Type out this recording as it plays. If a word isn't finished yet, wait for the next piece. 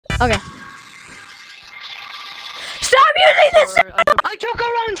Okay. Stop using this! I took a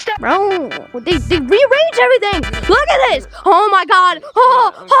run step! Bro, they rearrange everything! Look at this! Oh my god!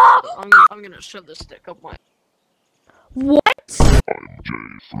 Oh! I'm gonna shove this stick up my... What?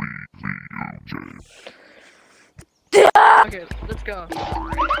 Okay, let's go.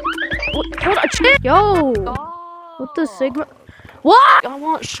 Hold on, chill. Yo! Oh. What the Sigma? What? I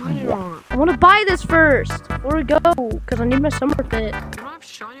want shiny rock. I want to buy this first before we go, because I need my summer fit. You don't have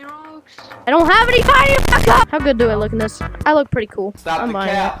shiny rocks? I don't have any shiny rock. How good do I look in this? I look pretty cool. Stop I'm the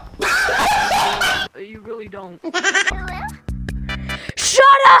buying cap. You really don't. Shut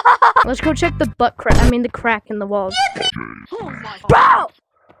up! Let's go check the the crack in the walls. Oh my Bro! God.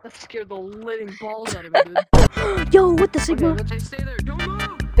 That scared the living balls out of me, dude. Yo, what the Sigma? Okay, let's stay there. Don't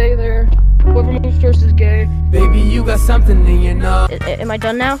move! Stay there. Whoever moves first is gay. Baby, you got something in your nose. Am I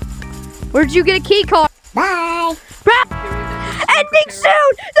done now? Where'd you get a key card? Bye! Bro! Ending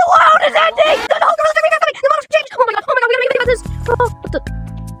soon! The world is ending! The world is changed! Oh my god, we gotta make this! Oh, what the?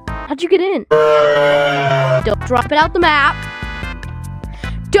 How'd you get in? Don't drop it out the map.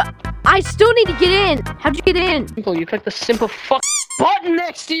 I still need to get in. How'd you get in? Simple, you click the simple fuck button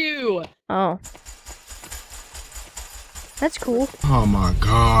next to you! Oh. That's cool. Oh my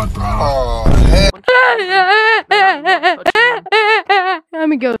god, bro.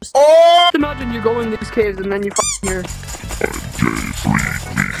 I'm a ghost. Imagine you go in these caves and then you hear.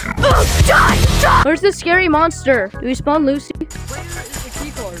 Die! Where's the scary monster? Do we spawn Lucy? Where is the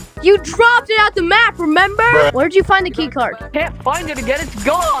key card? You dropped it out the map, remember? Where'd you find the key card? Can't find it again, it's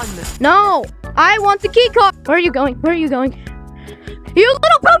gone! No! I want the key card! Where are you going? Where are you going? You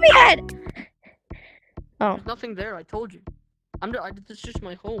little poopy head! Oh. There's nothing there, I told you. This is just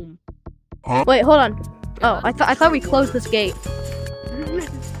my home. Huh? Wait, hold on. Oh, I thought we closed this gate.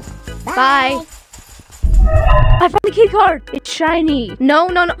 Bye. I found the key card. It's shiny. No.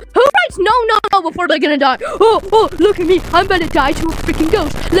 Who writes no before they're gonna die? Oh, look at me. I'm gonna die to a freaking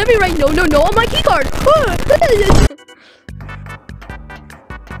ghost. Let me write no on my key card.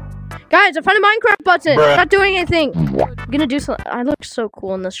 Guys, I found a Minecraft button. Bruh. Not doing anything. I'm gonna do something. I look so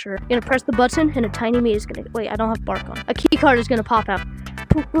cool in this shirt. I'm gonna press the button and a tiny me is gonna. Wait, I don't have bark on. A key card is gonna pop out.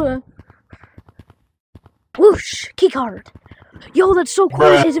 Whoosh! Key card. Yo, that's so cool.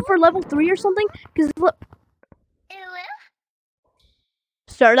 Bruh. Is it for level 3 or something? Because look.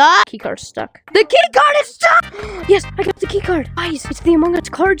 Start up. Key card's stuck. The key card is stuck! Yes, I got the key card. Guys, it's the Among Us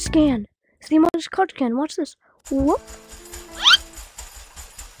card scan. It's the Among Us card scan. Watch this. Whoop.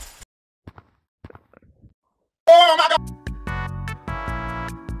 Oh my god.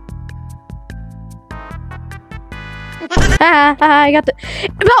 I got the.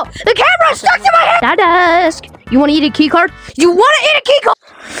 No, the camera's stuck to my head. Dusk. You want to eat a key card? You want to eat a key card?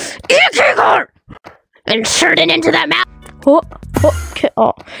 Eat a key card. Insert it into that mouth. Okay.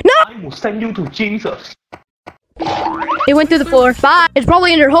 Oh no! I will send you to Jesus. It went through the floor. Bye. It's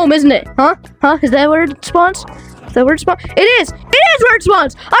probably in your home, isn't it? Huh? Is that where it spawns? Is that where it spawns? It is. It is where it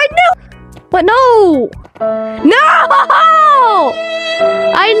spawns. I knew. But no. No!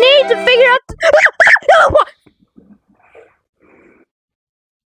 I need to figure out.